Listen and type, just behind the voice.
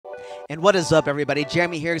And what is up, everybody?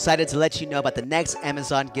 Jeremy here, excited to let you know about the next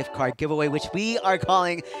Amazon gift card giveaway, which we are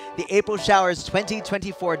calling the April Showers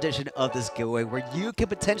 2024 edition of this giveaway, where you could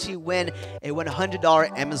potentially win a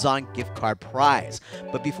 $100 Amazon gift card prize.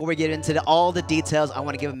 But before we get into all the details, I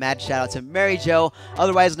want to give a mad shout out to Mary Jo,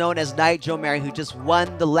 otherwise known as Night Jo Mary, who just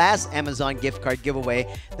won the last Amazon gift card giveaway,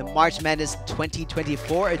 the March Madness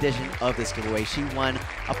 2024 edition of this giveaway. She won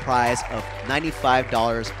a prize of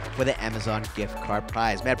 $95 for the Amazon gift card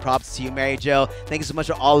prize. Mad props to you, Mary Jo. Thank you so much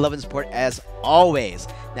for all love and support as always.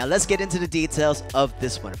 Now let's get into the details of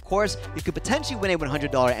this one. Of course, you could potentially win a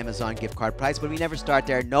 $100 Amazon gift card prize, but we never start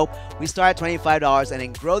there. Nope. We start at $25 and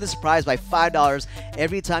then grow this prize by $5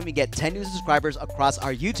 every time we get 10 new subscribers across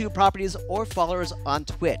our YouTube properties or followers on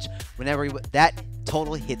Twitch. Whenever that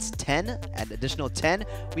total hits 10, an additional 10,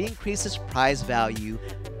 we increase this prize value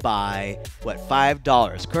by what,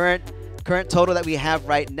 $5. Current total that we have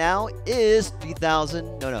right now is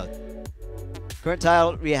Current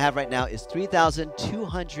title we have right now is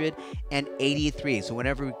 3,283. So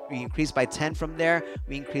whenever we increase by 10 from there,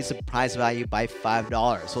 we increase the prize value by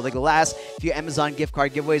 $5. So like the last few Amazon gift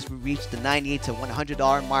card giveaways, we reached the $98 to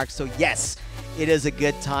 $100 mark. So yes, it is a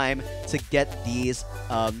good time to get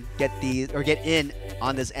in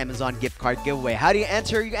on this Amazon gift card giveaway. How do you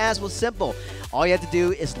enter, you ask? Well, simple. All you have to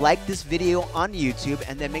do is like this video on YouTube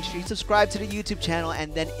and then make sure you subscribe to the YouTube channel,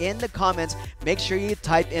 and then in the comments, make sure you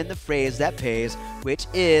type in the phrase that pays, which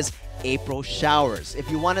is April Showers. If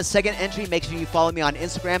you want a second entry, make sure you follow me on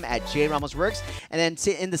Instagram at JRamosWorks, and then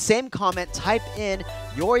in the same comment, type in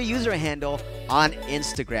your user handle on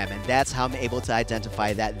Instagram, and that's how I'm able to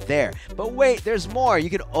identify that there. But wait, there's more. You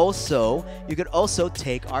could also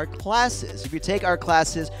take our classes. If you take our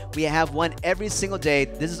classes, we have one every single day.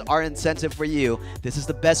 This is our incentive for you. This is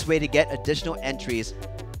the best way to get additional entries.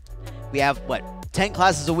 We have, what, 10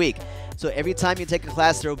 classes a week. So every time you take a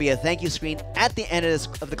class, there will be a thank you screen at the end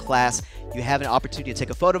of the class. You have an opportunity to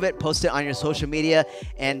take a photo of it, post it on your social media,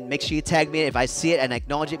 and make sure you tag me. If I see it and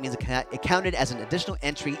acknowledge it, means it counted as an additional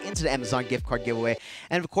entry into the Amazon gift card giveaway.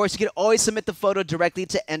 And of course, you can always submit the photo directly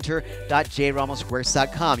to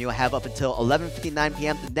enter.JRamosWorks.com. You'll have up until 11:59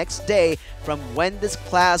 p.m. the next day from when this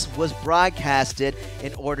class was broadcasted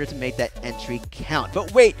in order to make that entry count.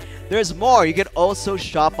 But wait, there's more. You can also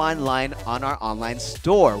shop online on our online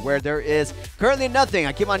store, where there is currently nothing.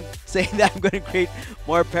 I keep on saying that I'm going to create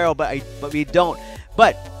more apparel, but we don't.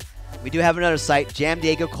 But we do have another site,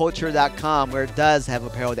 jamdiegoculture.com, where it does have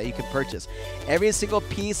apparel that you can purchase. Every single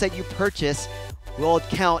piece that you purchase will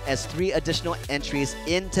count as 3 additional entries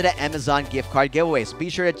into the Amazon gift card giveaway. So be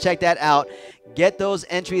sure to check that out. Get those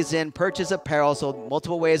entries in, purchase apparel, so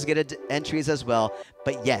multiple ways to get entries as well.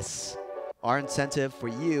 But yes, our incentive for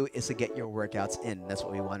you is to get your workouts in. That's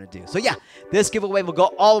what we want to do. So yeah, this giveaway will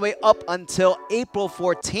go all the way up until April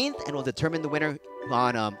 14th, and we'll determine the winner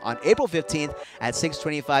on April 15th at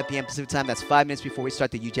 6:25 p.m. Pacific time. That's 5 minutes before we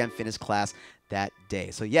start the UJAM Fitness class that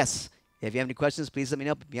day. So yes, if you have any questions, please let me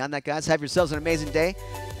know. But beyond that, guys, have yourselves an amazing day,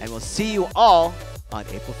 and we'll see you all on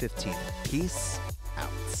April 15th. Peace